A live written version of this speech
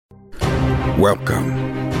Welcome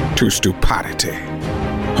to Stupidity,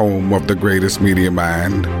 home of the greatest media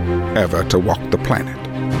mind ever to walk the planet.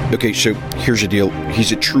 Okay, so here's the deal.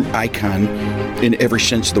 He's a true icon in every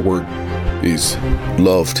sense of the word. He's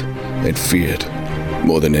loved and feared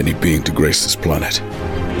more than any being to grace this planet.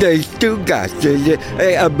 There's two guys,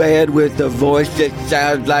 a man with a voice that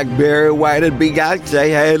sounds like Barry White and Beyonce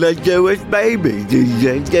had a Jewish baby.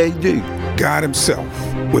 God himself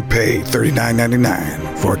would pay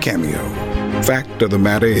 $39.99 for a cameo. Fact of the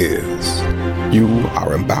matter is, you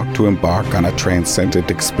are about to embark on a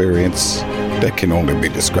transcendent experience that can only be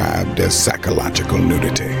described as psychological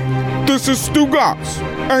nudity. This is Stu Goss,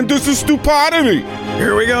 and this is Stupidity.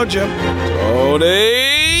 Here we go, Jim.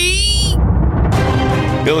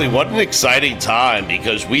 Billy, what an exciting time,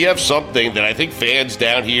 because we have something that I think fans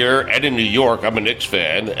down here and in New York, I'm a Knicks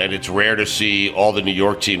fan, and it's rare to see all the New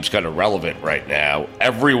York teams kind of relevant right now.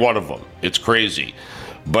 Every one of them. It's crazy.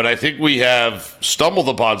 But I think we have stumbled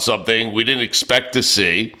upon something we didn't expect to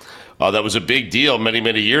see. That was a big deal many,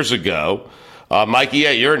 many years ago. Mikey,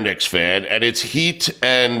 yeah, you're a Knicks fan, and it's Heat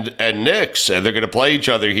and Knicks, and they're going to play each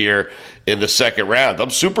other here in the second round.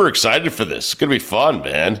 I'm super excited for this. It's going to be fun,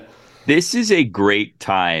 man. This is a great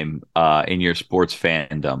time in your sports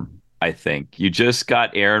fandom, I think. You just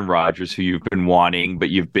got Aaron Rodgers, who you've been wanting,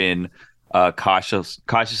 but you've been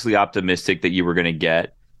cautiously optimistic that you were going to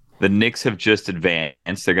get. The Knicks have just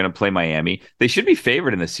advanced. They're going to play Miami. They should be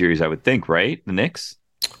favored in the series, I would think, right? The Knicks?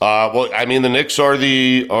 Well, I mean, the Knicks were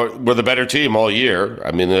the better team all year.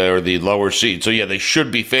 I mean, they're the lower seed. So, yeah, they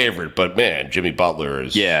should be favored. But, man, Jimmy Butler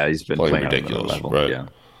is he's been playing ridiculous. Level. Right.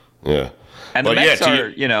 Yeah. And the Mets are,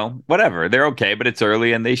 whatever. They're okay, but it's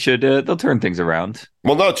early, and they should they'll turn things around.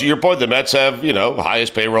 Well, no, to your point, the Mets have,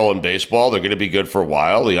 highest payroll in baseball. They're going to be good for a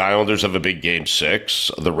while. The Islanders have a big Game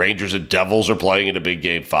 6. The Rangers and Devils are playing in a big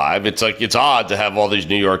Game 5. It's odd to have all these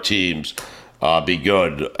New York teams be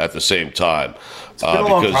good at the same time. It's been a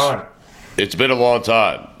long time. It's been a long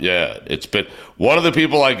time. Yeah, it's been one of the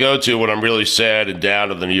people I go to when I'm really sad and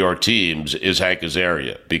down of the New York teams is Hank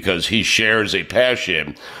Azaria, because he shares a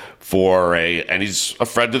passion and he's a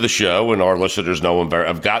friend of the show, and our listeners know him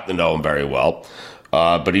I've gotten to know him very well.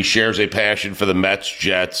 But he shares a passion for the Mets,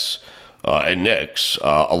 Jets, and Knicks,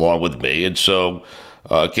 along with me. And so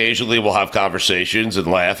occasionally we'll have conversations and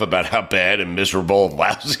laugh about how bad and miserable and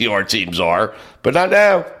lousy our teams are. But not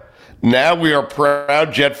now. Now we are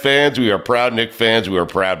proud Jet fans. We are proud Knicks fans. We are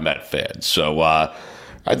proud Met fans. So I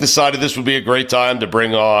decided this would be a great time to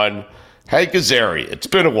bring on Hank Azaria. It's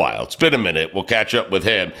been a while. It's been a minute. We'll catch up with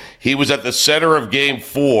him. He was at the center of Game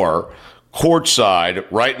 4, courtside,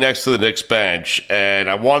 right next to the Knicks bench. And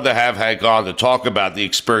I wanted to have Hank on to talk about the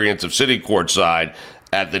experience of sitting courtside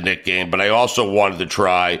at the Knicks game. But I also wanted to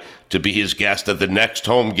try to be his guest at the next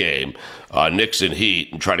home game, Knicks and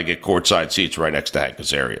Heat, and try to get courtside seats right next to Hank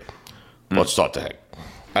Azaria. Let's talk to Hank.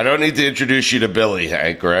 I don't need to introduce you to Billy,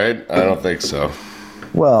 Hank, right? I don't think so.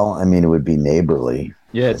 Well, I mean, it would be neighborly.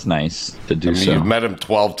 Yeah, it's nice to do so. You've met him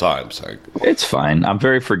 12 times, Hank. It's fine. I'm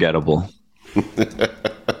very forgettable.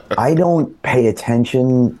 I don't pay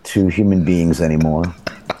attention to human beings anymore.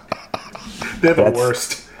 They're the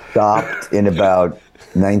worst. Stopped in about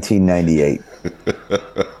 1998.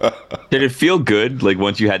 Did it feel good, like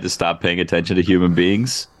once you had to stop paying attention to human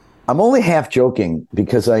beings? I'm only half joking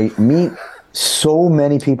because I meet so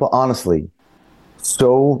many people, honestly,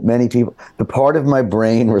 so many people. The part of my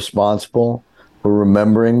brain responsible for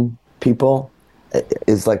remembering people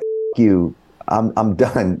is like, you, I'm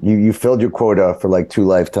done. You filled your quota for like 2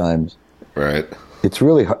 lifetimes. Right. It's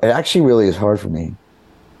really hard. It actually really is hard for me.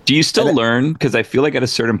 Do you still learn? Because I feel like at a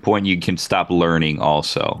certain point you can stop learning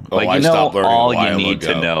also. I stopped learning all a while you need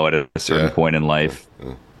ago. to know at a certain point in life.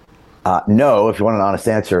 No, if you want an honest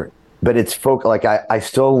answer. But it's like I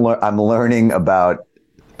still I'm learning about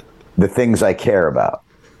the things I care about.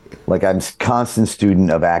 Like I'm a constant student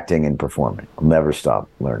of acting and performing. I'll never stop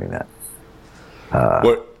learning that.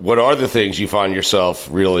 What are the things you find yourself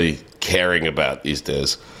really caring about these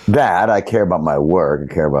days? That I care about my work.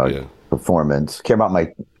 I care about performance. Care about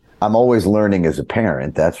I'm always learning as a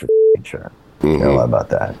parent. That's for sure. I care a lot about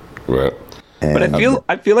that. Right. And, but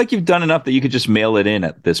I feel like you've done enough that you could just mail it in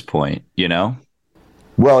at this point.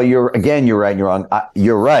 Well, you're right and you're wrong.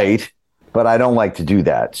 You're right, but I don't like to do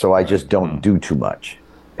that, so I just don't do too much.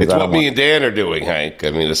 It's what me and Dan are doing, Hank.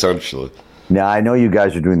 I mean, essentially. Now I know you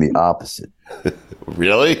guys are doing the opposite.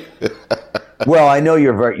 Really? Well, I know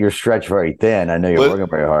you're stretched very thin. I know you're working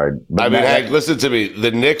very hard. But Hank, listen to me.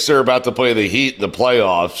 The Knicks are about to play the Heat in the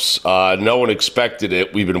playoffs. No one expected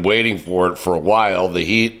it. We've been waiting for it for a while. The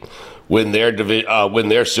Heat win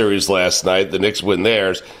their series last night. The Knicks win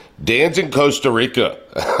theirs. Dan's in Costa Rica.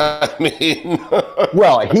 I mean,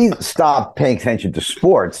 well, he stopped paying attention to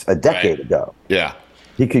sports a decade ago. Yeah.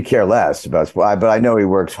 He could care less about sport, but I know he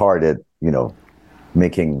works hard at,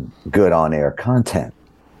 making good on-air content.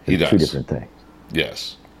 He does. Two different things.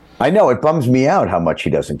 Yes. I know it bums me out how much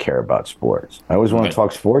he doesn't care about sports. I always want to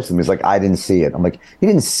talk sports with him. He's like, I didn't see it. I'm like, he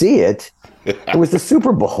didn't see it. It was the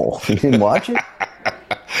Super Bowl. You didn't watch it?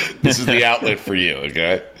 This is the outlet for you,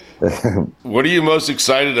 okay? What are you most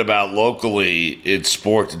excited about locally in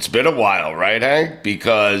sports? It's been a while, right, Hank?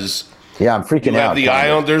 Because yeah, I'm freaking out. You have the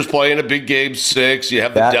Islanders playing a big game 6. You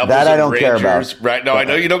have the Devils that I and don't Rangers. Care about. Right? No, I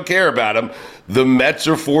know you don't care about them. The Mets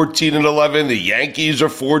are 14-11. The Yankees are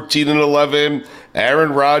 14-11.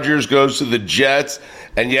 Aaron Rodgers goes to the Jets.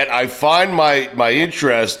 And yet I find my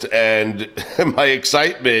interest and my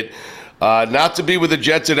excitement not to be with the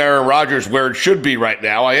Jets and Aaron Rodgers where it should be right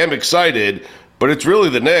now. I am excited, but it's really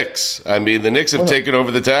the Knicks. I mean, the Knicks have taken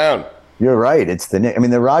over the town. You're right. It's the Knicks. I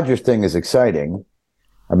mean, the Rodgers thing is exciting.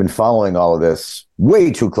 I've been following all of this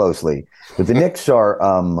way too closely. But the Knicks are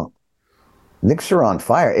on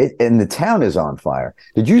fire, and the town is on fire.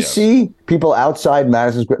 Did you see people outside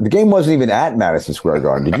Madison Square? The game wasn't even at Madison Square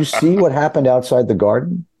Garden. Did you see what happened outside the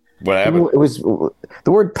Garden? What happened? It was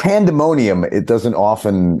the word pandemonium. It doesn't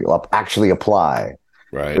often actually apply,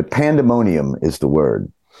 right? But pandemonium is the word.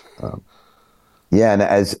 And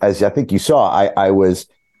as I think you saw, I was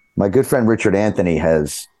my good friend Richard Anthony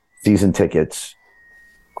has season tickets,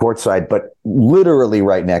 courtside, but literally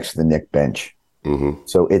right next to the Knick bench. Mm-hmm.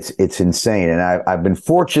 So it's insane, and I've been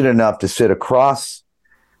fortunate enough to sit across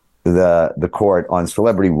the court on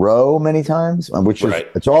Celebrity Row many times, which is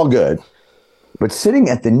it's all good. But sitting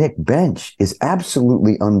at the Knick bench is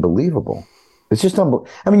absolutely unbelievable. It's just unbelievable.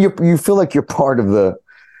 I mean, you feel like you're part of the.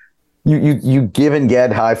 You give and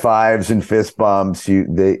get high fives and fist bumps. You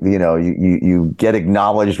get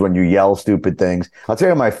acknowledged when you yell stupid things. I'll tell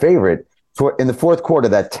you my favorite in the fourth quarter,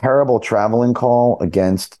 that terrible traveling call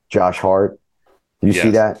against Josh Hart. Did you see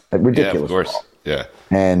that? Ridiculous. Yeah, of course. Call. Yeah.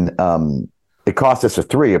 And it cost us a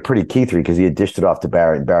pretty key three, because he had dished it off to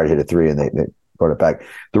Barrett, and Barrett hit a three, and they brought it back.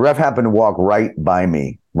 The ref happened to walk right by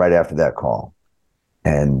me right after that call.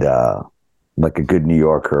 And like a good New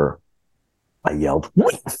Yorker, I yelled,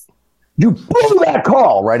 "What? You blew that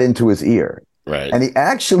call!" right into his ear. Right. And he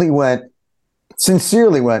actually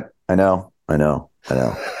sincerely went, I know.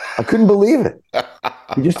 I couldn't believe it.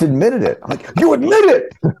 He just admitted it. I'm like, you admit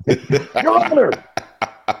it! Your Honor!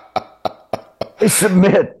 I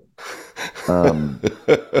submit.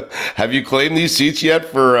 Have you claimed these seats yet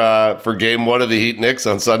for game 1 of the Heat Knicks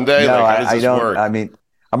on Sunday? No, how does I this don't. work? I mean,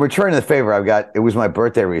 I'm returning the favor. It was my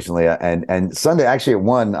birthday recently, and Sunday actually at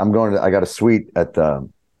 1, I got a suite at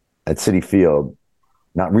Citi Field,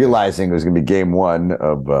 not realizing it was going to be game 1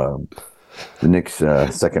 of the Knicks'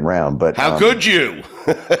 second round. But how could you?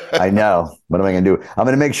 I know. What am I going to do? I'm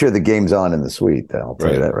going to make sure the game's on in the suite, though. I'll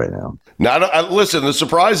tell you that right now. Now, listen, the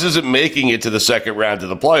surprise isn't making it to the second round of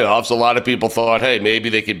the playoffs. A lot of people thought, hey, maybe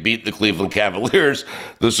they could beat the Cleveland Cavaliers.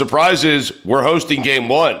 The surprise is we're hosting game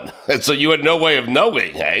 1. And so you had no way of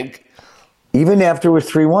knowing, Hank. Even after it was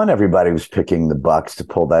 3-1, everybody was picking the Bucks to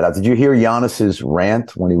pull that out. Did you hear Giannis's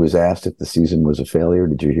rant when he was asked if the season was a failure?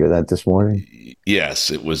 Did you hear that this morning?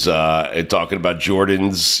 Yes, it was talking about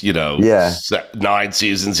Jordan's, 9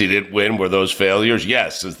 seasons he didn't win. Were those failures?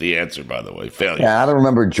 Yes, is the answer, by the way. Failure. Yeah, I don't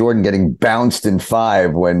remember Jordan getting bounced in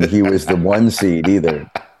 5 when he was the 1 seed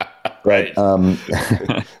either. Right.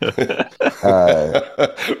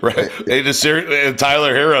 Right. Hey,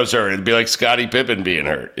 Tyler Hero's hurt. It'd be like Scottie Pippen being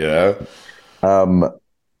hurt,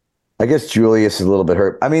 I guess Julius is a little bit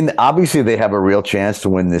hurt. I mean, obviously they have a real chance to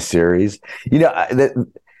win this series.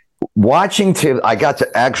 Watching Tibbs, I got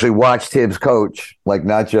to actually watch Tibbs coach, like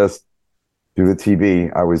not just through the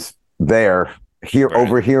TV. I was there,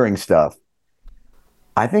 overhearing stuff.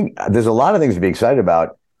 I think there's a lot of things to be excited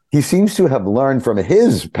about. He seems to have learned from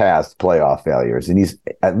his past playoff failures, and he's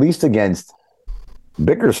at least against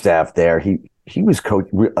Bickerstaff there. He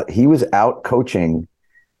was out coaching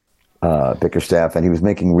Bickerstaff, and he was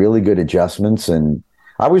making really good adjustments. And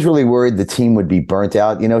I was really worried the team would be burnt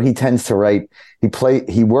out. He tends to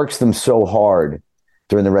he works them so hard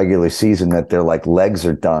during the regular season that their legs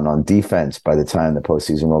are done on defense by the time the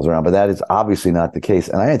postseason rolls around. But that is obviously not the case.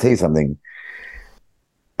 And I gotta tell you something.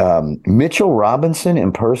 Mitchell Robinson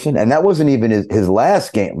in person, and that wasn't even his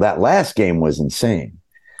last game. That last game was insane.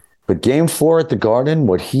 But game 4 at the Garden,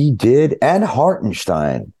 what he did, and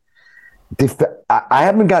Hartenstein, I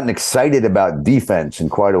haven't gotten excited about defense in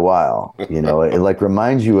quite a while. It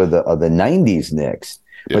reminds you of the 90s Knicks,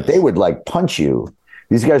 but they would punch you.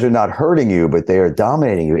 These guys are not hurting you, but they are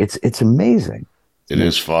dominating you. It's amazing. It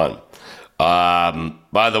is fun.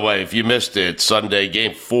 By the way, if you missed it, Sunday,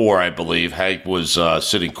 game 4, I believe, Hank was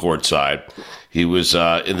sitting courtside. He was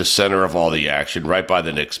in the center of all the action, right by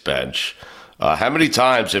the Knicks bench. How many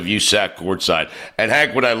times have you sat courtside? And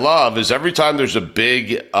Hank, what I love is every time there's a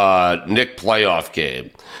big Knick playoff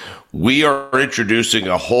game, we are introducing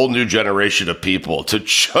a whole new generation of people to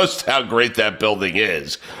just how great that building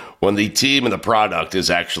is when the team and the product is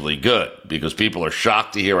actually good, because people are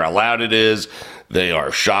shocked to hear how loud it is. They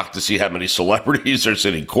are shocked to see how many celebrities are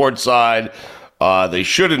sitting courtside. They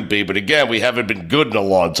shouldn't be, but again, we haven't been good in a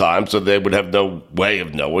long time, so they would have no way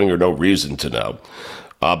of knowing or no reason to know.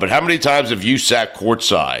 But how many times have you sat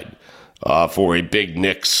courtside for a big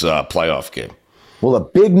Knicks playoff game? Well, a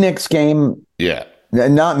big Knicks game? Yeah.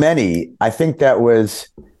 Not many. I think that was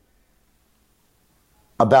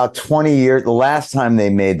about 20 years. The last time they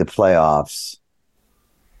made the playoffs,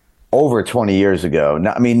 over 20 years ago.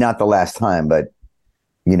 Not the last time, but,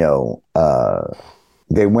 they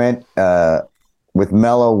went with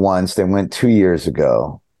Melo once. They went 2 years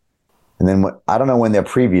ago. And then I don't know when their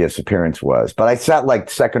previous appearance was, but I sat like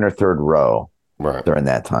second or third row during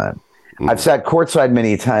that time. Mm-hmm. I've sat courtside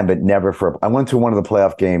many a time, but never I went to one of the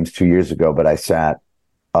playoff games 2 years ago, but I sat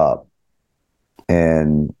up.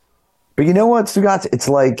 But you know what, Stugotz? It's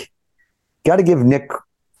like, got to give Knick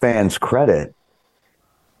fans credit.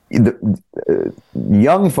 The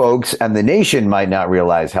young folks and the nation might not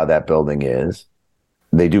realize how that building is.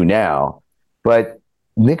 They do now, but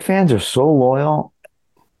Knick fans are so loyal.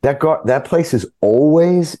 That place is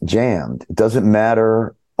always jammed. It doesn't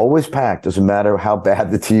matter, always packed. Doesn't matter how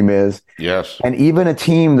bad the team is. Yes. And even a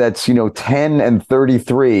team that's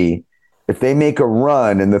 10-33, if they make a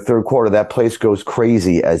run in the third quarter, that place goes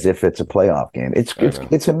crazy as if it's a playoff game.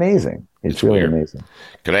 It's amazing. It's really weird. Amazing.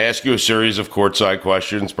 Can I ask you a series of courtside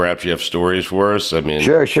questions? Perhaps you have stories for us.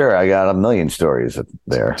 Sure. I got a million stories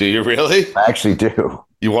there. Do you really? I actually do.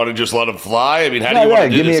 You want to just let them fly? How do you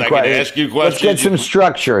want to do this? I can ask you questions. Let's get some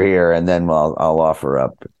structure here, and then I'll offer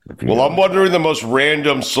up. Well, I'm wondering the most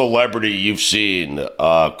random celebrity you've seen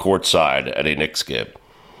courtside at a Knicks game.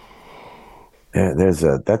 That's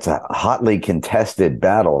a hotly contested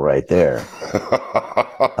battle right there.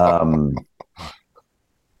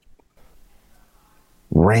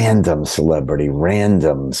 Random celebrity.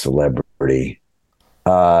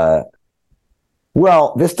 Well,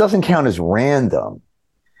 this doesn't count as random,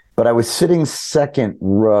 but I was sitting second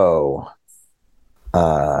row,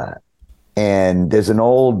 and there's an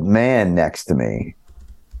old man next to me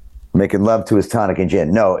making love to his tonic and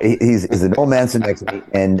gin. No, he's an old man sitting next to me,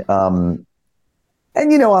 and I'm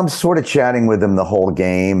sort of chatting with him the whole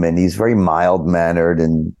game, and he's very mild-mannered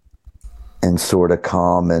and sort of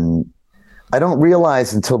calm, and I don't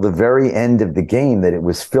realize until the very end of the game that it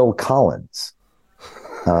was Phil Collins.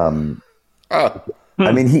 I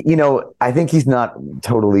think he's not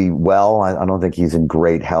totally well. I don't think he's in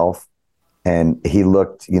great health. And he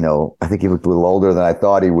looked, I think he looked a little older than I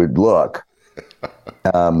thought he would look.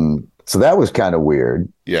 So that was kind of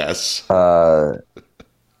weird. Yes. I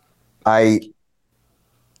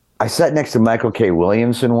sat next to Michael K.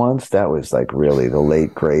 Williamson once. That was like really the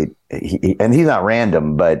late, great. And he's not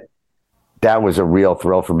random, but that was a real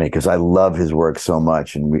thrill for me because I love his work so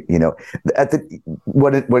much. And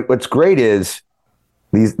what's great is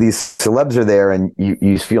these celebs are there, and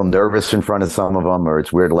you feel nervous in front of some of them, or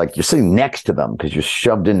it's weird, like you're sitting next to them because you're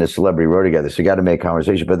shoved into Celebrity Row together. So you got to make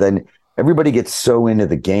conversation. But then everybody gets so into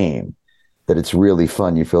the game that it's really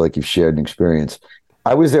fun. You feel like you've shared an experience.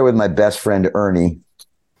 I was there with my best friend Ernie,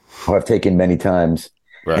 who I've taken many times,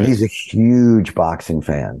 and he's a huge boxing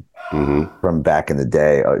fan. Mm-hmm. From back in the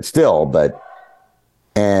day, still, but,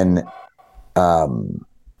 and,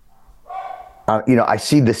 I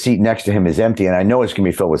see the seat next to him is empty, and I know it's going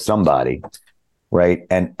to be filled with somebody, right?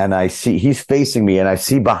 And I see he's facing me, and I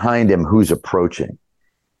see behind him who's approaching,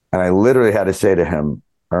 and I literally had to say to him,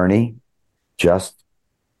 Ernie, just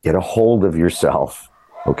get a hold of yourself,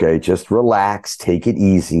 okay? Just relax, take it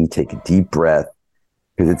easy, take a deep breath.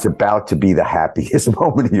 Because it's about to be the happiest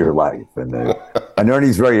moment of your life. And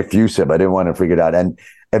Ernie's very effusive. I didn't want to figure it out. And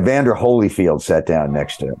Evander Holyfield sat down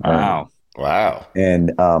next to him. Wow.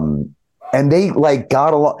 And they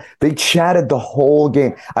got along. They chatted the whole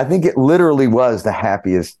game. I think it literally was the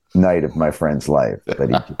happiest night of my friend's life that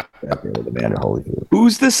he sat there with Evander Holyfield.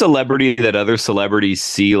 Who's the celebrity that other celebrities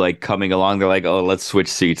see coming along? They're like, oh, let's switch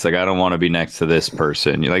seats. I don't want to be next to this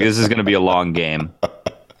person. You're like, this is going to be a long game.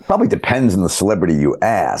 Probably depends on the celebrity you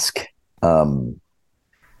ask. I'm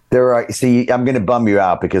going to bum you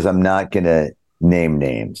out because I'm not going to name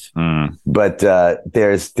names. But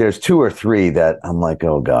there's two or three that I'm like,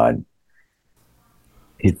 oh God.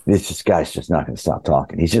 This guy's just not going to stop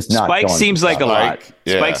talking. He's just not. Spike seems like a lot.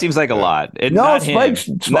 Yeah. Spike seems like a lot. No, Spike's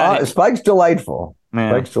delightful.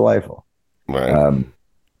 Man. Spike's delightful. Right.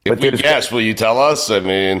 If we guess, will you tell us? I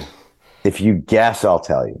mean, if you guess, I'll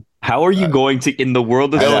tell you. How are you going to, in the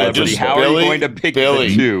world of celebrity, how are you going to pick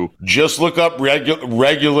the two? Just look up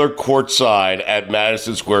regular courtside at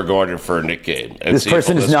Madison Square Garden for a Knicks game. This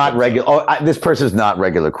person is not regular. This person is not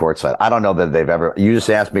regular courtside. I don't know that they've ever. You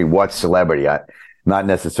just asked me what celebrity. Not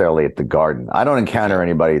necessarily at the Garden. I don't encounter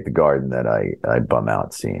anybody at the Garden that I bum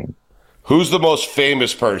out seeing. Who's the most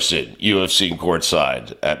famous person you have seen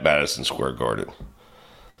courtside at Madison Square Garden?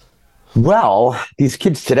 Well, these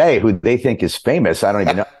kids today who they think is famous, I don't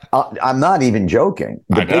even know. I'm not even joking.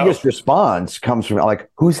 The biggest response comes from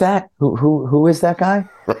like, who's that? Who is that guy?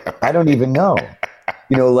 I don't even know.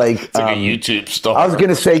 You know, like, it's like a YouTube star. I was going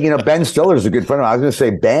to say, Ben Stiller's a good friend of mine. I was going to say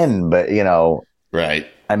Ben, but right.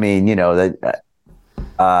 I mean, that.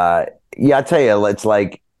 I'll tell you, it's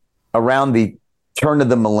like around the turn of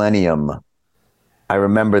the millennium. I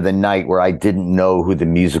remember the night where I didn't know who the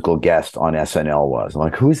musical guest on SNL was. I'm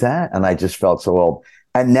like, who's that? And I just felt so old.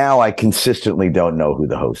 And now I consistently don't know who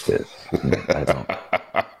the host is.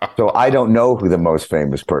 So I don't know who the most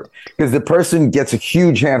famous person, because the person gets a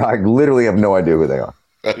huge hand. I literally have no idea who they are.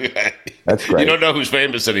 Okay. That's great. You don't know who's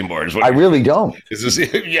famous anymore. I really don't.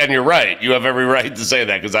 Yeah, and you're right. You have every right to say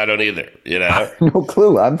that because I don't either. No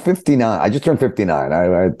clue. I'm 59. I just turned 59.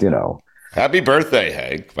 Happy birthday,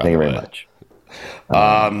 Hank. Thank you very much.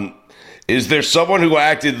 Is there someone who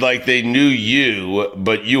acted like they knew you,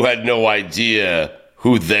 but you had no idea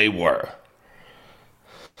who they were?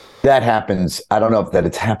 That happens. I don't know if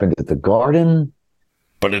it's happened at the Garden.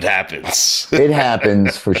 But it happens. It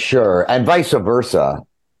happens for sure. And vice versa.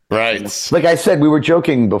 Right. Like I said, we were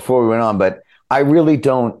joking before we went on, but I really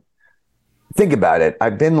don't think about it.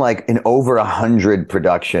 I've been like in over 100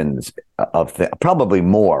 productions of probably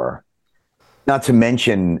more. Not to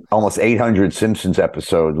mention almost 800 Simpsons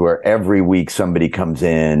episodes where every week somebody comes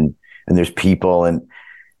in and there's people and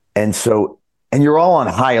you're all on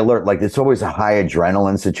high alert. Like it's always a high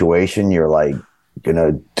adrenaline situation. You're like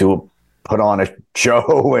gonna put on a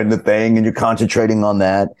show and the thing, and you're concentrating on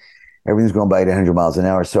that. Everything's going by at 100 miles an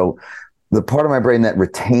hour. So the part of my brain that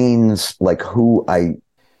retains like who I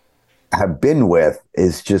have been with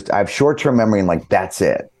is just I have short-term memory and like that's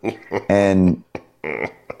it. And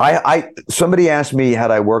somebody asked me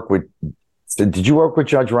did you work with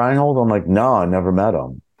Judge Reinhold? I'm like, no, I never met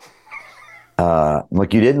him. I'm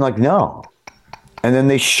like, you didn't? Like, no. And then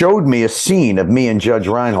they showed me a scene of me and Judge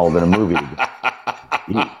Reinhold in a movie.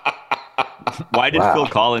 Why did Phil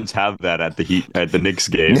Collins have that at the Knicks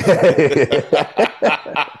game?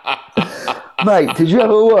 Mate, did you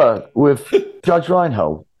ever work with Judge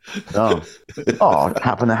Reinhold? No. Oh, I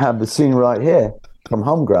happen to have the scene right here from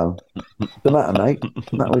Homegrown. What's the matter, mate?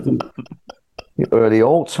 What's the matter with you? You're early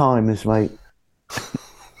old timers, mate.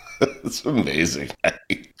 It's amazing.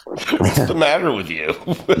 What's the matter with you?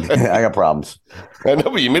 I got problems. I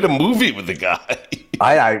know, but you made a movie with the guy.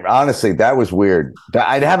 I honestly, that was weird.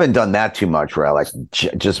 I haven't done that too much where I like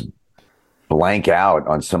just blank out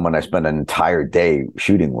on someone I spent an entire day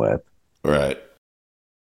shooting with. Right.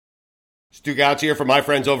 Stu Gouts here from my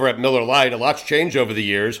friends over at Miller Lite. A lot's changed over the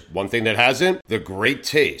years. One thing that hasn't, the great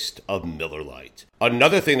taste of Miller Lite.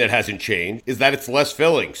 Another thing that hasn't changed is that it's less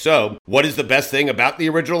filling. So, what is the best thing about the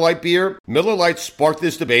original light beer? Miller Lite sparked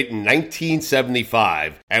this debate in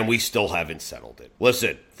 1975, and we still haven't settled it.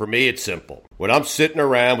 Listen, for me, it's simple. When I'm sitting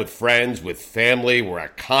around with friends, with family, we're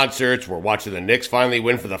at concerts, we're watching the Knicks finally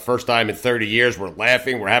win for the first time in 30 years, we're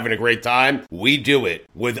laughing, we're having a great time, we do it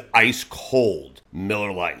with ice cold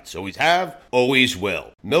Miller Lites. Always have, always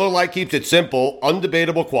will. Miller Lite keeps it simple,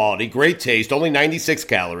 undebatable quality, great taste, only 96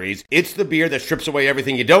 calories. It's the beer that strips away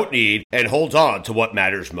everything you don't need and holds on to what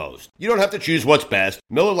matters most. You don't have to choose what's best.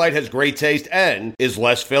 Miller Lite has great taste and is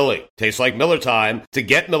less filling. Tastes like Miller time. To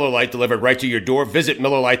get Miller Lite delivered right to your door, visit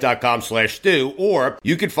MillerLite.com/stew, or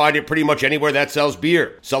you can find it pretty much anywhere that sells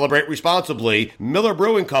beer. Celebrate responsibly. Miller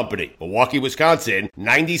Brewing Company, Milwaukee, Wisconsin.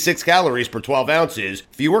 96 calories per 12 ounces.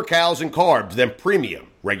 Fewer calories and carbs than premium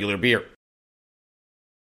regular beer.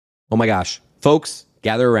 Oh my gosh. Folks,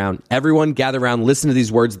 gather around. Everyone gather around. Listen to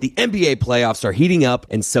these words. The NBA playoffs are heating up,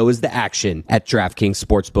 and so is the action at DraftKings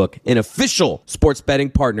Sportsbook, an official sports betting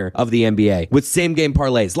partner of the NBA. With same-game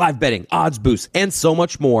parlays, live betting, odds boosts, and so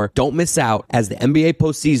much more, don't miss out as the NBA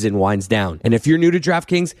postseason winds down. And if you're new to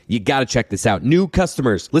DraftKings, you gotta check this out. New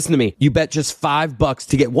customers, listen to me. You bet just $5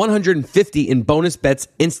 to get $150 in bonus bets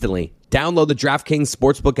instantly. Download the DraftKings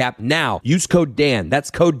Sportsbook app now. Use code DAN.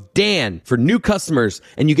 That's code DAN for new customers,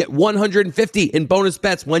 and you get $150 in bonus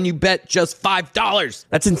bets when you bet just $5.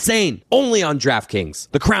 That's insane. Only on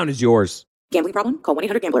DraftKings. The crown is yours. Gambling problem? Call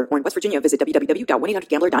 1-800-GAMBLER. Or in West Virginia, visit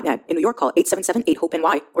www.1800gambler.net. In New York, call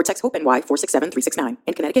 877-8-HOPE-NY or text HOPE-NY 467-369.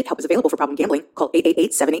 In Connecticut, help is available for problem gambling. Call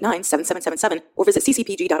 888-789-7777 or visit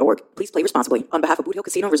ccpg.org. Please play responsibly. On behalf of Boot Hill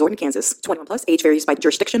Casino Resort in Kansas. 21 plus. Age varies by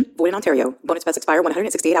jurisdiction. Void in Ontario. Bonus bets expire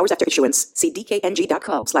 168 hours after issuance. See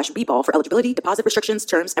dkng.co/bball for eligibility, deposit restrictions,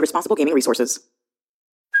 terms, and responsible gaming resources.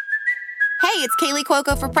 Hey, it's Kaylee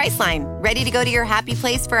Cuoco for Priceline. Ready to go to your happy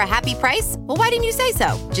place for a happy price? Well, why didn't you say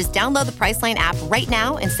so? Just download the Priceline app right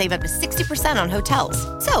now and save up to 60% on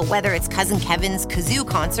hotels. So whether it's Cousin Kevin's Kazoo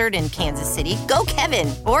Concert in Kansas City, go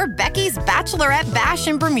Kevin, or Becky's Bachelorette Bash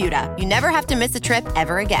in Bermuda, you never have to miss a trip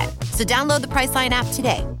ever again. So download the Priceline app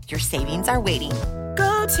today. Your savings are waiting.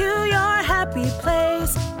 Go to your happy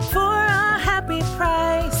place for a happy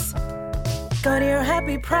price. Go to your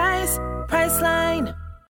happy price, Priceline.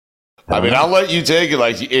 I mean, I'll let you take it.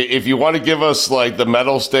 Like, if you want to give us like the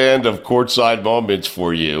medal stand of courtside moments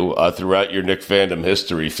for you throughout your Knick fandom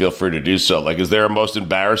history, feel free to do so. Like, is there a most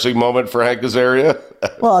embarrassing moment for Hank Azaria?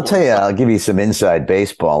 Well, I'll tell you, I'll give you some inside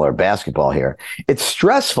baseball or basketball here. It's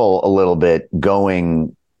stressful a little bit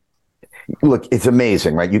going. Look, it's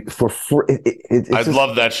amazing, right? I'd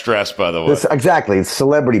love that stress, by the way. Exactly. It's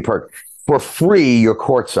celebrity perk. For free, you're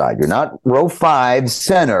courtside. You're not row 5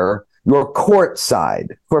 center. You're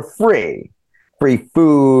courtside for free. Free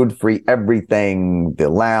food, free everything. The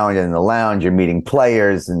lounge, and in the lounge, you're meeting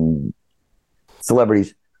players and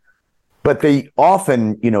celebrities. But they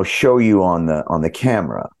often, show you on the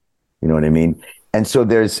camera. You know what I mean? And so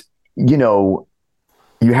there's, you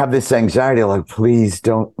have this anxiety, like, please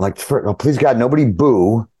don't, like, please God, nobody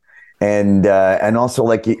boo. And also,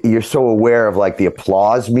 like, you're so aware of, like, the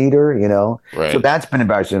applause meter, Right. So that's been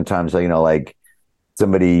embarrassing sometimes, like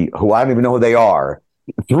somebody who I don't even know who they are,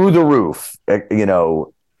 through the roof,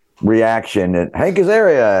 reaction, and Hank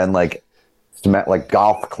Azaria, and like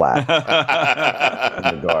golf clap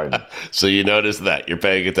in the garden. So you notice that. You're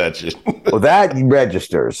paying attention. Well, that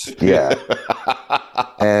registers, yeah.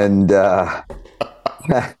 And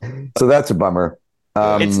so that's a bummer.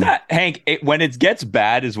 It's not, Hank, when it gets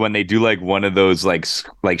bad is when they do like one of those like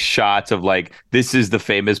shots of like, this is the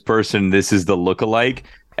famous person, this is the lookalike.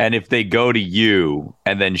 And if they go to you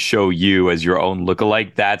and then show you as your own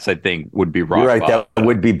lookalike, that's, I think, would be wrong. You're right. That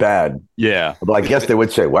would be bad. Yeah. Well, I guess they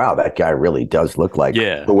would say, wow, that guy really does look like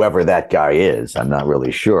whoever that guy is. I'm not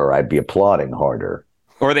really sure. I'd be applauding harder.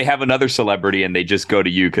 Or they have another celebrity and they just go to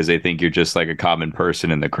you because they think you're just like a common person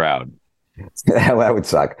in the crowd. That would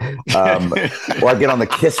suck. Or I get on the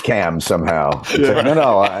kiss cam somehow. It's like,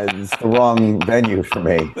 no, it's the wrong venue for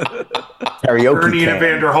me. Karaoke Ernie cam. and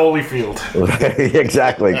Evander Holyfield.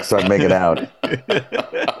 Exactly. Start making out.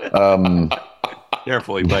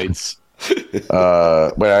 Careful, he bites.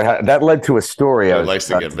 But that led to a story. I likes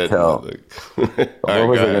to get bitten. What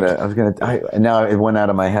was I gonna? Now it went out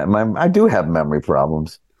of my head. I do have memory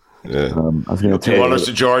problems. Yeah. I was going to tell you. Want us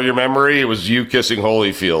to jar your memory? It was you kissing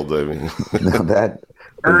Holyfield. I mean, no, that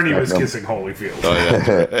Ernie was kissing Holyfield. Oh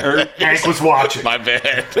yeah, Hank was watching. My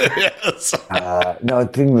bad. Yes. No,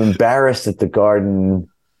 being embarrassed at the Garden,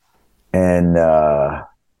 and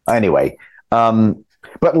anyway,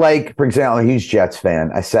 but like for example, a huge Jets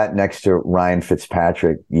fan. I sat next to Ryan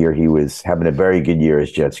Fitzpatrick year he was having a very good year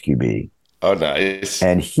as Jets QB. Oh, nice.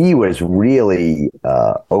 And he was really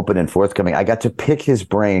open and forthcoming. I got to pick his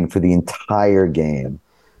brain for the entire game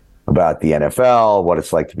about the NFL, what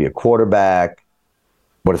it's like to be a quarterback,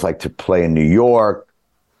 what it's like to play in New York.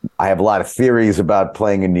 I have a lot of theories about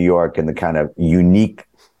playing in New York and the kind of unique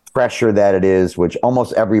pressure that it is, which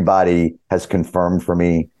almost everybody has confirmed for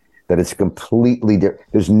me that it's completely different.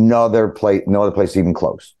 There's no other place even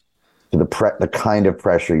close to the kind of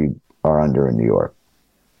pressure you are under in New York.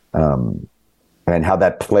 And how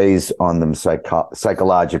that plays on them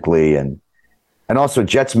psychologically, and also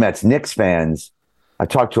Jets, Mets, Knicks fans. I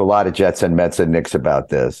talked to a lot of Jets and Mets and Knicks about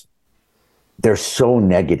this. They're so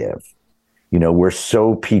negative. We're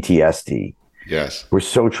so PTSD. Yes. We're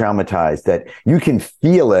so traumatized that you can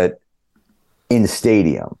feel it in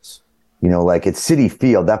stadiums. Like at Citi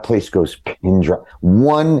Field, that place goes pin drop.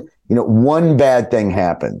 One bad thing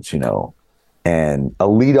happens, and a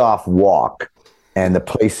leadoff walk, and the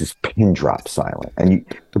place is pin drop silent. And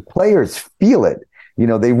the players feel it.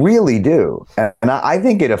 They really do. And I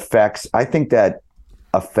think that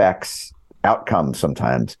affects outcomes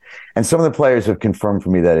sometimes. And some of the players have confirmed for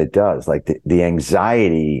me that it does. Like the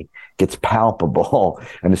anxiety gets palpable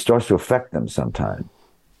and it starts to affect them sometimes.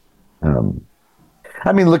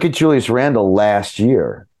 I mean, look at Julius Randle last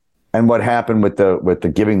year, and what happened with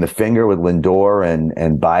the giving the finger with Lindor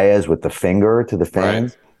and Baez with the finger to the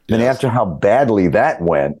fans. Right. Then after how badly that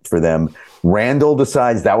went for them, Randall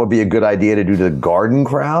decides that would be a good idea to do to the Garden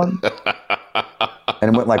crowd,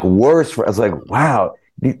 and it went like worse. I was like, wow,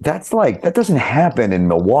 that doesn't happen in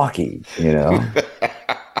Milwaukee, you know.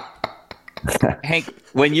 Hank,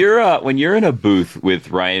 when you're in a booth with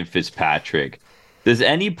Ryan Fitzpatrick, does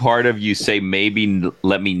any part of you say maybe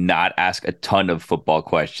let me not ask a ton of football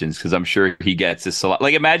questions, because I'm sure he gets this a lot?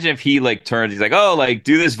 Like, imagine if he like turns, he's like, oh, like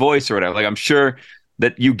do this voice or whatever. Like, I'm sure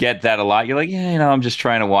that you get that a lot. You're like, yeah, you know, I'm just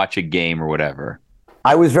trying to watch a game or whatever.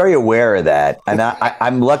 I was very aware of that, and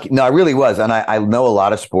I'm lucky. No, I really was, and I know a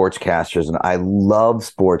lot of sportscasters, and I love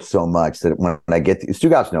sports so much that when I get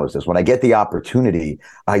Stugotz knows this. When I get the opportunity,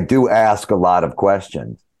 I do ask a lot of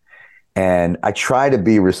questions, and I try to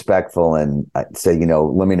be respectful and say, you know,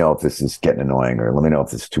 let me know if this is getting annoying, or let me know if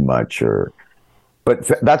this is too much, or.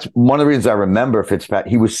 But that's one of the reasons I remember Fitzpatrick.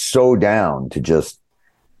 He was so down to just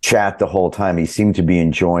chat the whole time. He seemed to be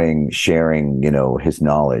enjoying sharing, you know, his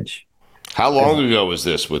knowledge. How long ago was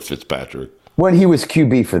this with Fitzpatrick? When he was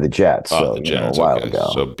QB for the Jets, so the Jets, a while ago.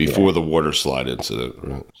 So before the water slide incident,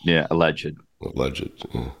 right? Yeah, alleged.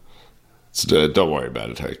 Yeah. Don't worry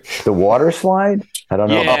about it, Hank. The water slide? I don't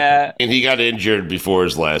know. Yeah, and he got injured before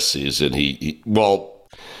his last season. Well,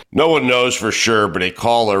 no one knows for sure, but a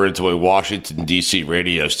caller into a Washington, D.C.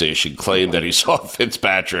 radio station claimed that he saw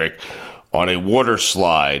Fitzpatrick on a water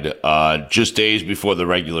slide just days before the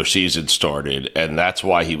regular season started, and that's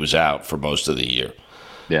why he was out for most of the year.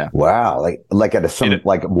 Yeah. Wow. Like at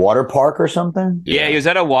like a water park or something? Yeah, he was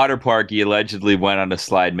at a water park. He allegedly went on a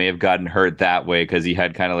slide, may have gotten hurt that way because he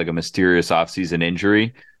had kind of like a mysterious offseason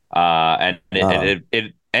injury. And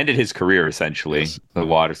it ended his career, essentially, the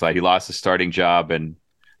water slide. He lost his starting job and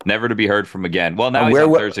never to be heard from again. Well, now he's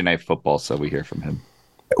on Thursday Night Football, so we hear from him.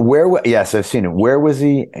 Yes, I've seen him. Where was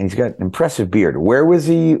he? And he's got an impressive beard. Where was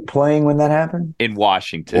he playing when that happened? In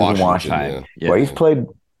Washington. Yeah. Well, he's played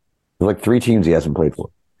like 3 teams he hasn't played for.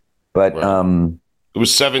 But it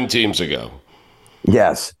was 7 teams ago.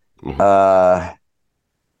 Yes. And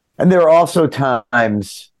there are also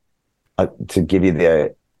times, to give you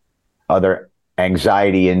the other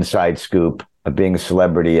anxiety inside scoop of being a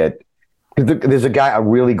celebrity there's a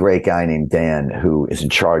really great guy named Dan who is in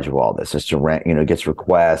charge of all this. It's gets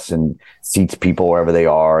requests and seats people wherever they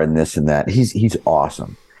are and this and that. He's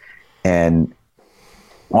awesome. And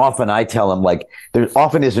often I tell him, like, there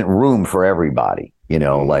often isn't room for everybody, you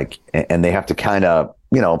know, like, and they have to kind of,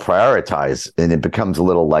 you know, prioritize, and it becomes a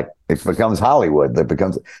little like, it becomes Hollywood. That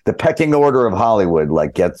becomes the pecking order of Hollywood,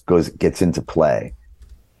 like gets into play.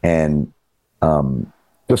 And,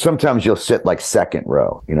 so sometimes you'll sit like second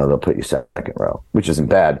row, you know, they'll put you second row, which isn't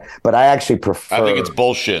bad, but I actually prefer. I think it's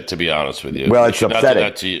bullshit, to be honest with you. Well, it's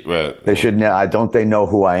upsetting. Right. They should know. Don't they know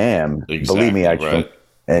who I am? Exactly, believe me,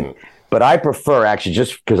 right. But I prefer, actually,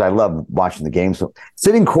 just because I love watching the games. So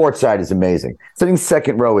sitting courtside is amazing. Sitting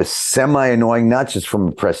second row is semi-annoying, not just from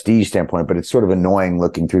a prestige standpoint, but it's sort of annoying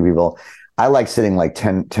looking through people. I like sitting like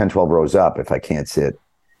 10, 12 rows up if I can't sit.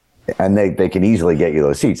 And they can easily get you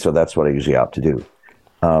those seats, so that's what I usually opt to do.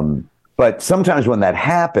 But sometimes when that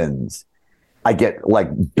happens, I get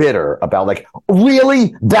like bitter about like,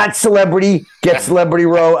 really? That celebrity gets celebrity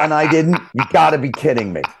row and I didn't? You gotta be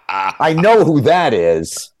kidding me. I know who that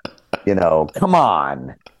is. You know, come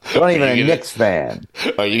on. You're not even a Knicks fan.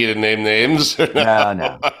 Are you going to name names?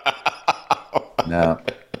 No.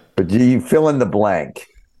 But you fill in the blank.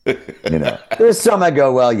 You know, there's some I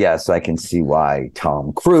go, well, yes, I can see why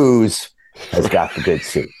Tom Cruise has got the good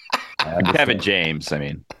seat. Kevin James, I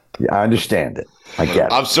mean. Yeah, I understand it. I get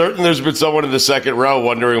it. I'm certain there's been someone in the second row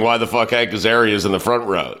wondering why the fuck Hank Azaria is in the front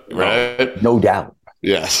row, right? No doubt.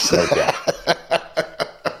 Yes. No doubt.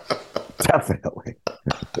 Definitely.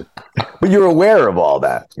 But you're aware of all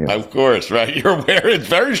that. You know? Of course, right? You're aware. It's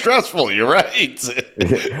very stressful. You're right.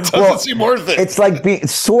 It doesn't seem worth it.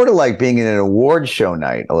 It's sort of like being in an award show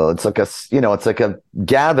night. Although it's like a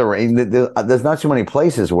gathering. There's not too many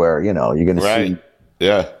places where, you know, you're going to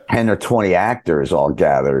see 10 or 20 actors all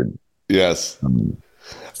gathered. Yes.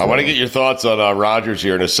 I want to get your thoughts on Rodgers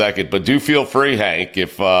here in a second, but do feel free, Hank,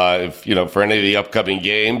 if you know, for any of the upcoming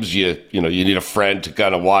games, you need a friend to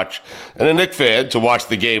kind of watch, and a Knick fan to watch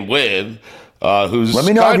the game with, who's let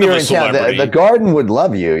me know kind if of you're a in town. celebrity. The Garden would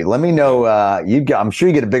love you. Let me know. I'm sure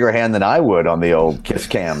you get a bigger hand than I would on the old kiss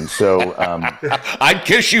cam. So I'd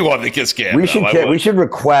kiss you on the kiss cam. We should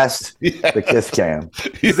request the kiss cam.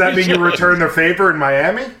 Does that mean you return the favor in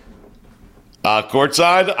Miami?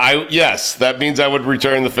 Courtside? Yes, that means I would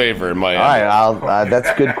return the favor in Miami. All right,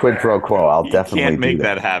 that's good quid pro quo. I'll definitely Can't make do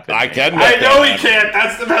that happen. I can I make know that he can't.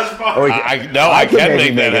 That's the best part. I can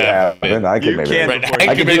make that happen. I can You make can it happen.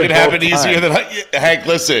 Hank can make it happen easier than Hank.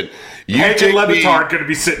 Listen, Hank and Levitar are going to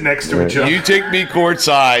be sitting next to each other. You take me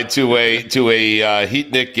courtside to a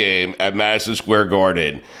Heat Knick game at Madison Square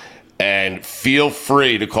Garden, and feel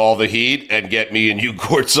free to call the Heat and get me and you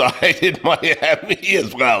courtside in Miami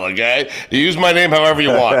as well. Okay, you use my name however you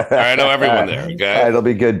want. I know everyone there. Okay, all right, it'll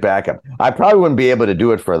be good backup. I probably wouldn't be able to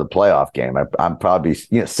do it for the playoff game. I'm probably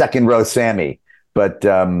second row Sammy, but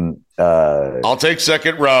I'll take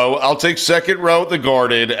second row. I'll take second row at the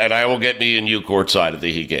Garden, and I will get me and you courtside at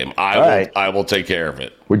the Heat game. I will take care of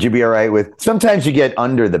it. Would you be all right with? Sometimes you get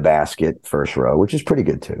under the basket first row, which is pretty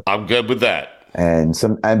good too. I'm good with that.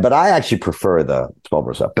 But I actually prefer the 12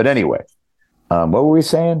 rows up. But anyway, what were we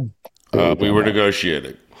saying? We were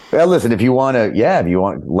negotiating. Well, listen, if you want,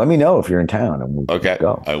 let me know if you're in town, and we'll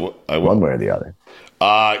go. I will. One way or the other.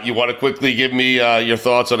 You want to quickly give me your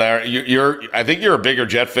thoughts on Aaron? I think you're a bigger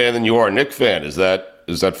Jet fan than you are a Knicks fan. Is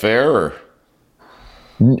that fair? Or?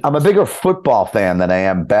 I'm a bigger football fan than I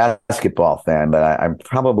am basketball fan, but I'm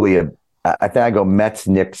probably I think I go Mets,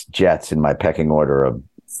 Knicks, Jets in my pecking order of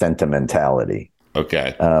sentimentality.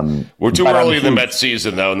 Okay. We're too early in the Mets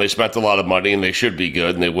season, though, and they spent a lot of money, and they should be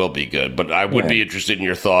good, and they will be good. But I would be interested in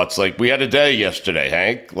your thoughts. Like, we had a day yesterday,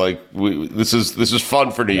 Hank. Like, this is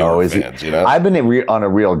fun for New York fans, you know? I've been on a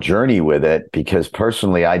real journey with it because,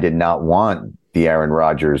 personally, I did not want the Aaron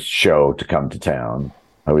Rodgers show to come to town.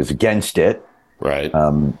 I was against it. Right.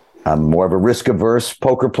 I'm more of a risk-averse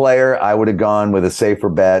poker player. I would have gone with a safer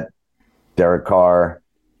bet, Derek Carr,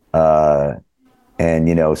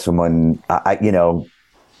 and, someone,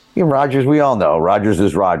 Rodgers, we all know Rodgers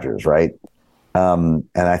is Rodgers, right? And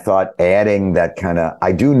I thought adding that kind of,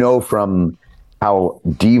 I do know from how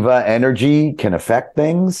diva energy can affect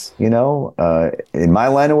things, in my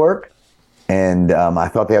line of work. And I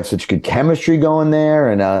thought they have such good chemistry going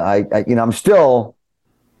there. And I'm still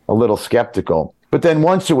a little skeptical. But then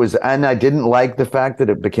once it was, and I didn't like the fact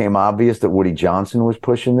that it became obvious that Woody Johnson was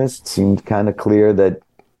pushing this. It seemed kind of clear that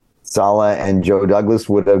Saleh and Joe Douglas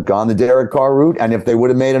would have gone the Derek Carr route, and if they would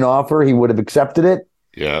have made an offer, he would have accepted it.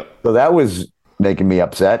 Yeah. So that was making me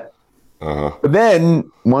upset. Uh-huh. But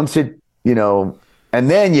then once it, and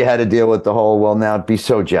then you had to deal with the whole, well, now it'd be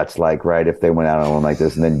so Jets-like, right, if they went out on one like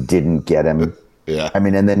this and then didn't get him. Yeah. I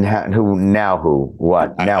mean, and then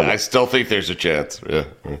what? I still think there's a chance. Yeah.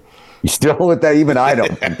 You still with that? Even I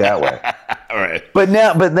don't think that way. All right. But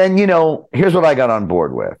then, here's what I got on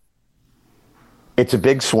board with. It's a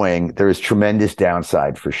big swing. There is tremendous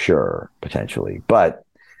downside for sure, potentially. But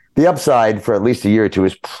the upside for at least a year or two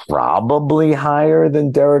is probably higher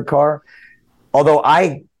than Derek Carr. Although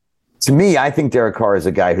I think Derek Carr is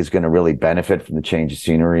a guy who's going to really benefit from the change of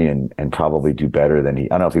scenery and probably do better than I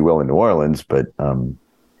don't know if he will in New Orleans, but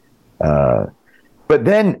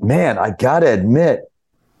then, man, I got to admit,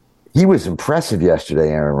 he was impressive yesterday,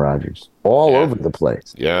 Aaron Rodgers, all over the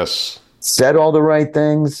place. Yes. Said all the right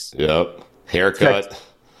things. Yep. Haircut.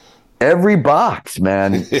 Every box,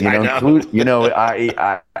 man.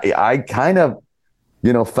 I kind of,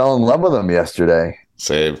 fell in love with him yesterday.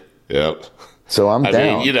 Same. Yep. So I'm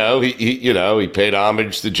down. He paid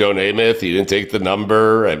homage to Joe Namath. He didn't take the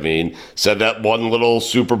number. I mean, said that one little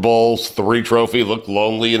Super Bowl III trophy looked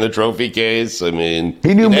lonely in the trophy case. I mean,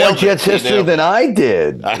 he knew more Jets history than I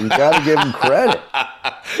did. You got to give him credit.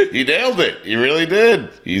 He nailed it. He really did.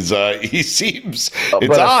 He seems.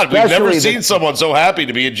 It's odd. We've never seen someone so happy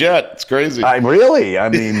to be a Jet. It's crazy. I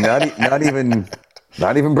mean, not even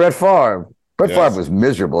Brett Favre. Brett Favre was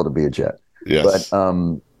miserable to be a Jet. Yes.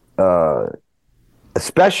 But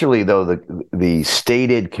especially though the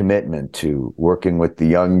stated commitment to working with the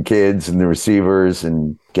young kids and the receivers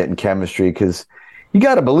and getting chemistry, because you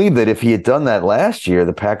got to believe that if he had done that last year,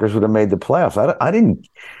 the Packers would have made the playoffs.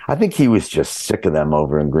 I think he was just sick of them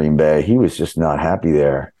over in Green Bay. He was just not happy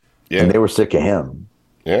there, and they were sick of him.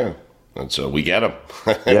 Yeah, and so we get him.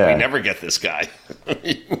 We never get this guy.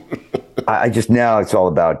 I just now it's all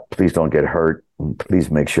about please don't get hurt. And please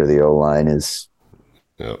make sure the O-line is.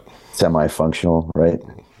 Yep. Semi-functional, right?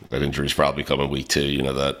 That injury's probably coming week 2. You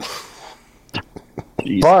know that.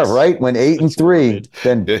 Favre, right? Went 8-3,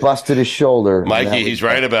 then busted his shoulder. Mikey, he's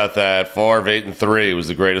right about that. Favre 8-3 was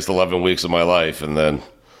the greatest 11 weeks of my life, and then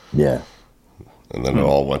it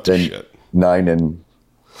all went to shit.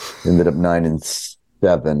 Ended up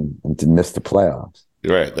 9-7, and to miss the playoffs.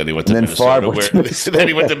 Right. Then he went to And then Minnesota. Favre went to Minnesota. Then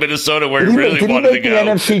he went to Minnesota where he Did really he wanted to make go.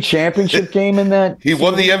 the NFC Championship game in that? He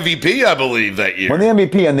won the MVP, I believe, that year. Won the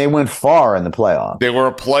MVP, and they went far in the playoffs. They were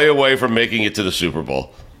a play away from making it to the Super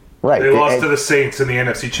Bowl. Right. They lost to the Saints in the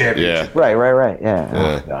NFC Championship. Yeah. Right. Yeah.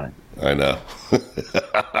 Oh, got it. I know.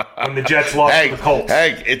 When the Jets lost to the Colts.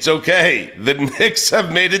 Hank, it's okay. The Knicks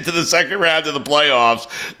have made it to the second round of the playoffs.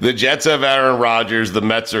 The Jets have Aaron Rodgers. The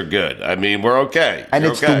Mets are good. I mean, we're okay. And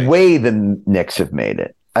You're it's okay. the way the Knicks have made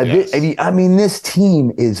it. Yes. I mean, this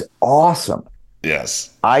team is awesome.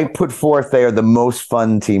 Yes. I put forth they are the most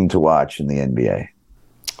fun team to watch in the NBA.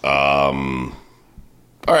 All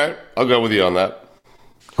right. I'll go with you on that.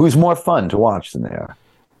 Who's more fun to watch than they are?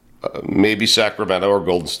 Maybe Sacramento or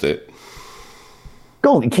Golden State.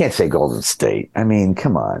 You can't say Golden State. I mean,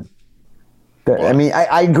 come on. I mean,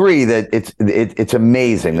 I agree that it's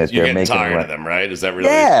amazing that You're they're getting making tired of them, right? Is that really?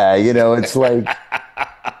 Yeah, it's like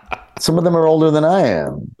some of them are older than I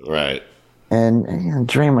am. Right. And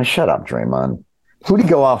Draymond, shut up, Draymond. Who'd he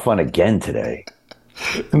go off on again today?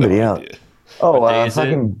 Somebody else. Oh,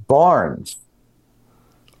 fucking Barnes.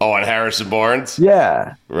 Oh, and Harrison Barnes?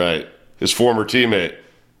 Yeah. Right. His former teammate.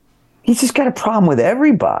 He's just got a problem with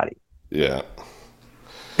everybody. Yeah.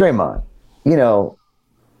 Draymond,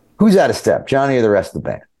 who's out of step, Johnny or the rest of the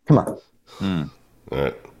band? Come on. All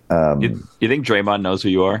right. You think Draymond knows who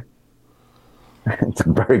you are? It's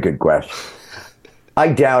a very good question. I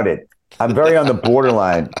doubt it. I'm very on the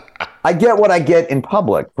borderline. I get what I get in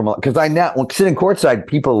public because when sitting courtside,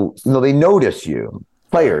 people, they notice you.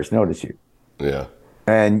 Players notice you. Yeah.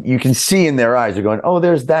 And you can see in their eyes, they're going, oh,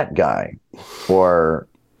 there's that guy. Or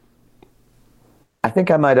I think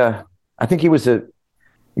he was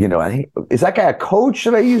is that guy a coach?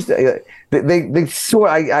 Should I use that? They sort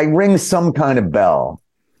I ring some kind of bell,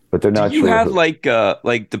 but they're not do you sure. Have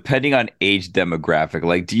like depending on age demographic,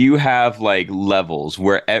 like do you have like levels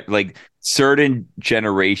where like certain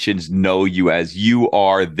generations know you as you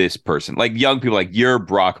are this person? Like young people, like you're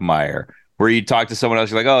Brockmeyer, where you talk to someone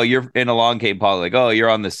else, you're like, oh, you're in Along Came Polly, like, oh, you're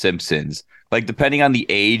on The Simpsons. Like depending on the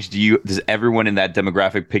age, does everyone in that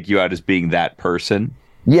demographic pick you out as being that person?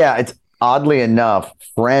 Yeah, it's oddly enough,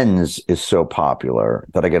 Friends is so popular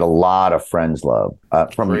that I get a lot of Friends love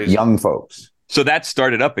from Crazy. young folks. So that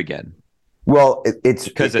started up again. Well, it's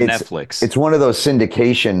because of Netflix. It's one of those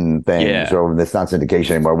syndication things, or it's not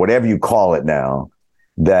syndication anymore, whatever you call it now,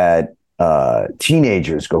 that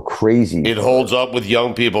teenagers go crazy. It holds up with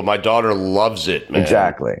young people. My daughter loves it, man.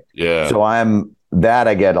 Exactly. Yeah. So I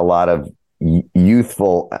get a lot of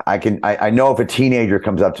youthful. I know if a teenager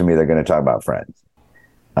comes up to me, they're going to talk about Friends.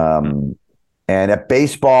 And at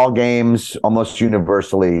baseball games, almost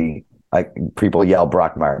universally, like people yell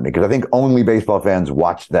Brockmeyer at me because I think only baseball fans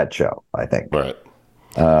watch that show. I think. Right.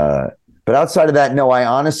 But outside of that, no. I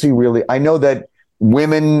honestly, I know that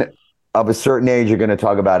women of a certain age are going to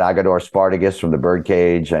talk about Agador Spartacus from the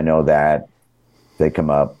Birdcage. I know that they come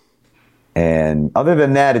up, and other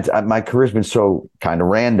than that, my career's been so kind of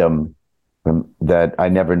random that I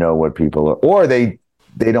never know what people are, or they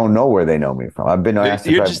don't know where they know me from. I've been asked.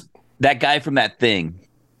 You're just that guy from that thing.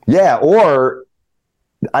 Yeah, or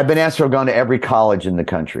I've been asked to have gone to every college in the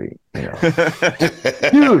country.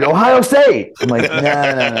 Dude, Ohio State. I'm like, no.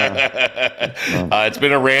 It's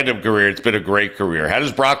been a random career. It's been a great career. How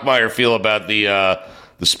does Brockmeyer feel about the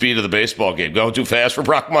speed of the baseball game? Going too fast for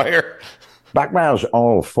Brockmeyer? Brockmeyer's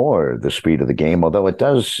all for the speed of the game, although it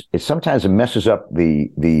sometimes messes up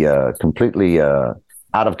the completely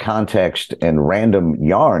out of context and random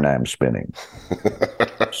yarn I'm spinning.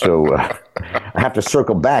 So I have to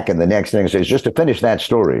circle back in the next thing and say, just to finish that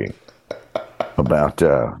story about,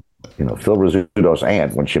 Phil Rizzuto's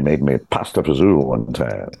aunt when she made me pasta fazool one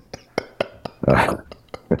time.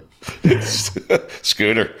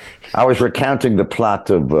 Scooter. I was recounting the plot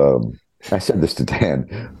of, I said this to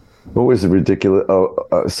Dan. What was the ridiculous,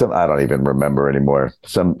 I don't even remember anymore.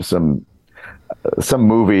 Some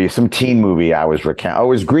movie, some teen movie I was recounting. Oh, it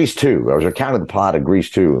was Grease 2. I was recounting the plot of Grease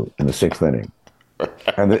 2 in the 6th inning.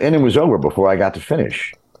 And the inning was over before I got to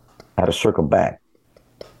finish. I had to circle back.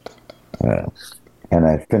 And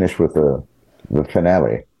I finished with the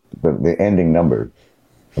finale, the ending number,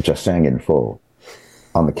 which I sang in full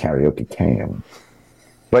on the karaoke cam.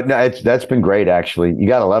 But no, that's been great, actually. You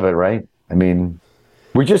got to love it, right? I mean,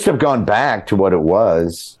 we just have gone back to what it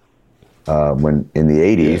was when in the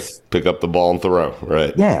 80s. Yeah, pick up the ball and throw,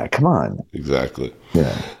 right? Yeah, come on. Exactly.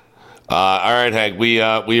 Yeah. All right, Hank,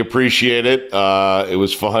 we appreciate it. It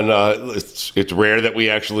was fun. It's rare that we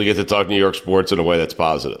actually get to talk New York sports in a way that's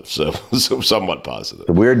positive, so somewhat positive.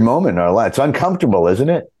 A weird moment in our life. It's uncomfortable, isn't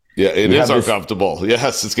it? Yeah, it is uncomfortable.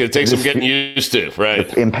 Yes, it's going to take some getting used to, right?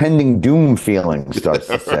 The impending doom feeling starts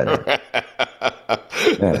to set in.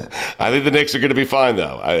 Yeah. I think the Knicks are going to be fine,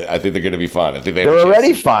 though. I think they're going to be fine. I think they're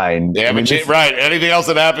already fine. They haven't changed. Right. Anything else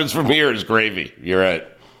that happens from here is gravy. You're right.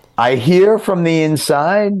 I hear from the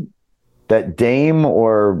inside that Dame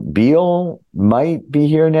or Beal might be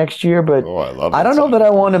here next year, but I don't know that I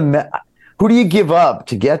want to. Who do you give up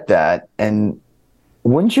to get that? And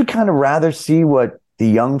wouldn't you kind of rather see what the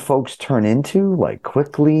young folks turn into, like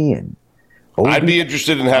quickly? And I'd be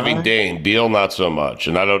interested in having Dame. Beal, not so much.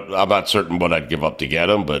 And I'm not certain what I'd give up to get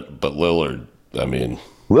him, but Lillard, I mean,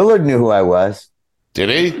 Lillard knew who I was. Did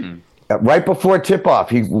he? Right before tip-off,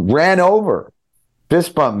 he ran over,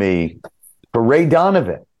 fist bumped me for Ray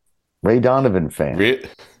Donovan. Ray Donovan fan.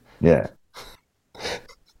 Yeah.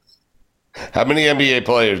 How many NBA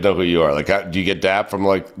players know who you are? Like, do you get dapped from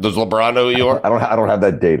does LeBron know who you are? I don't have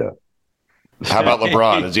that data. How about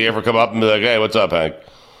LeBron? Does he ever come up and be like, "Hey, what's up, Hank"?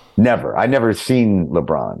 Never. I never seen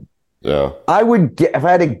LeBron. Yeah. I would get, if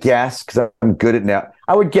I had to guess, because I'm good at now,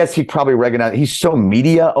 I would guess he'd probably recognize. He's so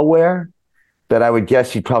media aware that I would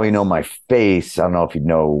guess he'd probably know my face. I don't know if he'd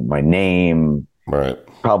know my name. Right.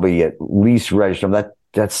 Probably at least register.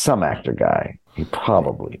 That's some actor guy. He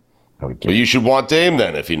probably. But you should want Dame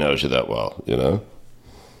then if he knows you that well, you know?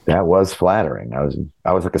 That was flattering. I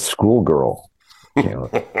was like a schoolgirl. You know,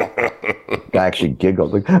 I actually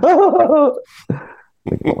giggled like that.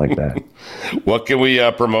 What can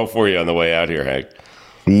we promote for you on the way out here, Hank?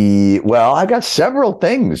 I got several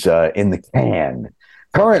things in the can.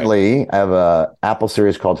 Currently, I have a Apple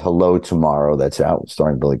series called Hello Tomorrow that's out,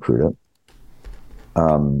 starring Billy Crudup.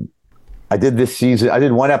 I did this season. I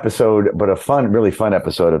did one episode, but a really fun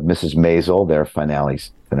episode of Mrs. Maisel, their finale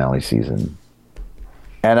season.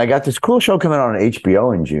 And I got this cool show coming out on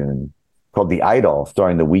HBO in June called The Idol,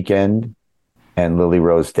 starring The Weeknd and Lily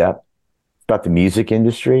Rose Depp. About the music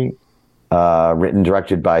industry, written,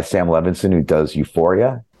 directed by Sam Levinson, who does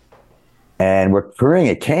Euphoria. And we're premiering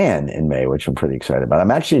at Cannes in May, which I'm pretty excited about.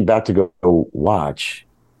 I'm actually about to go watch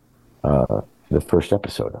the first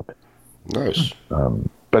episode of it. Nice.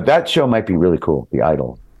 But that show might be really cool, The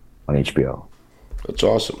Idol on HBO. That's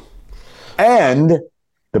awesome. And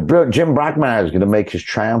Jim Brockmeyer is going to make his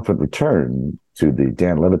triumphant return to the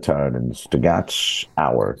Dan Le Batard and Stugatz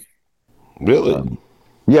Hour. Really?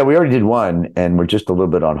 Yeah, we already did one, and we're just a little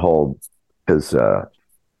bit on hold because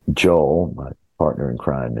Joel, my partner in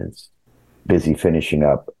crime, is busy finishing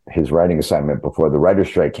up his writing assignment before the writer's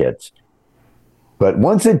strike hits. But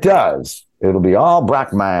once it does, it'll be all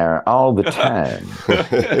Brockmeyer all the time.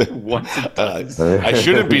 I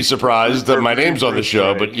shouldn't be surprised that my name's on the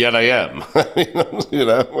show, but yet I am. You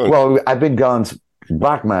know. Well, I've been gone.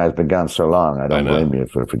 Brockmeyer's been gone so long. I don't blame you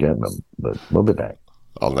for forgetting him, but we'll be back.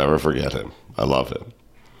 I'll never forget him. I love him.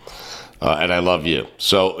 And I love you.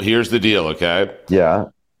 So here's the deal, okay? Yeah.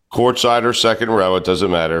 Courtside or second row, it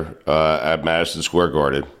doesn't matter, at Madison Square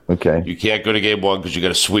Garden. Okay. You can't go to game one because you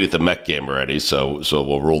got a suite at the Met game already, so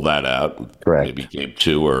we'll rule that out. Correct. Maybe game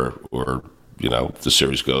two or you know, if the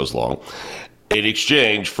series goes long. In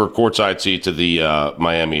exchange for courtside seat to the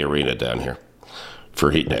Miami Arena down here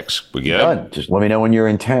for Heat Knicks. We good? Done. Just let me know when you're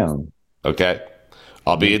in town. Okay.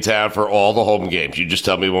 I'll be in town for all the home games. You just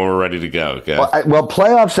tell me when we're ready to go, okay? Well,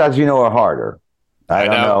 playoffs, as you know, are harder. I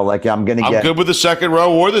don't know. Like, I'm good with the second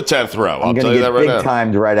row or the 10th row. I'll tell you that right now. Big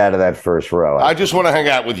timed right out of that first row. I just want to hang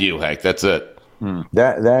out with you, Hank. That's it.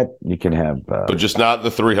 That you can have. But just not the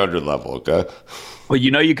 300 level, okay? Well, you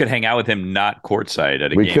know, you could hang out with him not courtside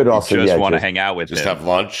at a game. We could also just want to hang out with him. Just have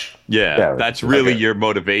lunch? Yeah, that's really your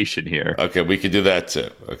motivation here. Okay, we could do that too.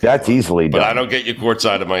 Okay. That's easily done. But I don't get you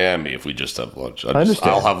courtside in Miami if we just have lunch.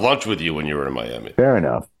 I'll have lunch with you when you're in Miami. Fair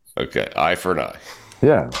enough. Okay, eye for an eye.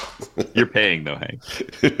 Yeah. You're paying though, Hank.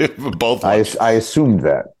 Both. I assumed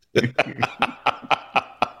that.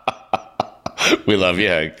 We love you,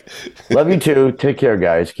 Hank. Love you too. Take care,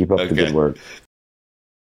 guys. Keep up the good work.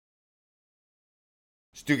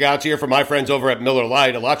 Stu Gouts here from my friends over at Miller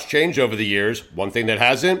Lite. A lot's changed over the years. One thing that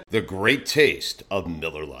hasn't, the great taste of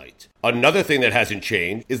Miller Lite. Another thing that hasn't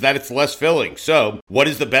changed is that it's less filling. So, what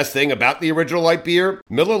is the best thing about the original light beer?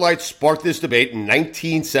 Miller Lite sparked this debate in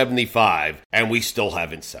 1975, and we still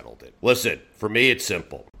haven't settled it. Listen, For me, it's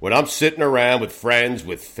simple. When I'm sitting around with friends,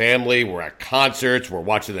 with family, we're at concerts, we're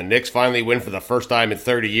watching the Knicks finally win for the first time in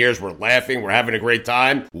 30 years, we're laughing, we're having a great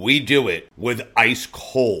time, we do it with ice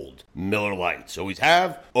cold Miller Lights. Always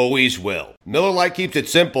have, always will. Miller Lite keeps it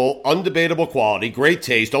simple, undebatable quality, great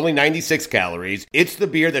taste, only 96 calories. It's the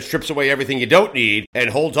beer that strips away everything you don't need and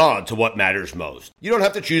holds on to what matters most. You don't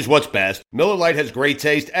have to choose what's best. Miller Lite has great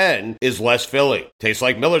taste and is less filling. Tastes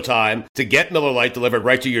like Miller time. To get Miller Lite delivered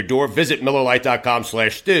right to your door, visit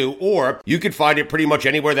MillerLite.com/stew, or you can find it pretty much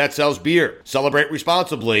anywhere that sells beer. Celebrate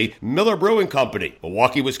responsibly. Miller Brewing Company,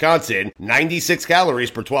 Milwaukee, Wisconsin. 96 calories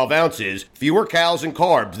per 12 ounces. Fewer calories and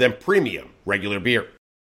carbs than premium regular beer.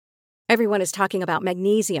 Everyone is talking about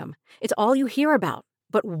magnesium. It's all you hear about.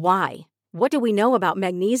 But why? What do we know about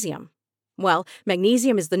magnesium? Well,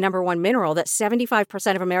 magnesium is the number one mineral that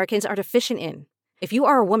 75% of Americans are deficient in. If you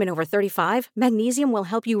are a woman over 35, magnesium will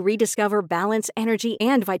help you rediscover balance, energy,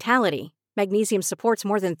 and vitality. Magnesium supports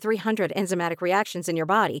more than 300 enzymatic reactions in your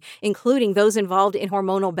body, including those involved in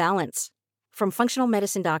hormonal balance. From functional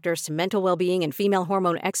medicine doctors to mental well-being and female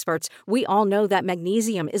hormone experts, we all know that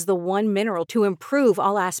magnesium is the one mineral to improve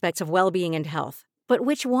all aspects of well-being and health. But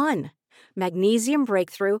which one? Magnesium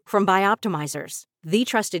Breakthrough from Bioptimizers, the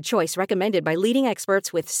trusted choice recommended by leading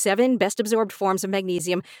experts with 7 best-absorbed forms of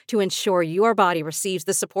magnesium to ensure your body receives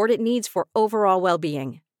the support it needs for overall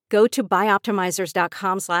well-being. Go to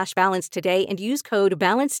bioptimizers.com/balance today and use code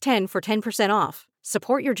BALANCE10 for 10% off.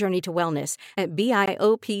 Support your journey to wellness at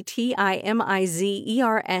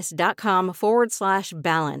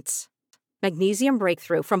bioptimizers.com/balance. Magnesium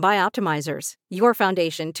Breakthrough from Bioptimizers, your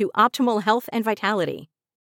foundation to optimal health and vitality.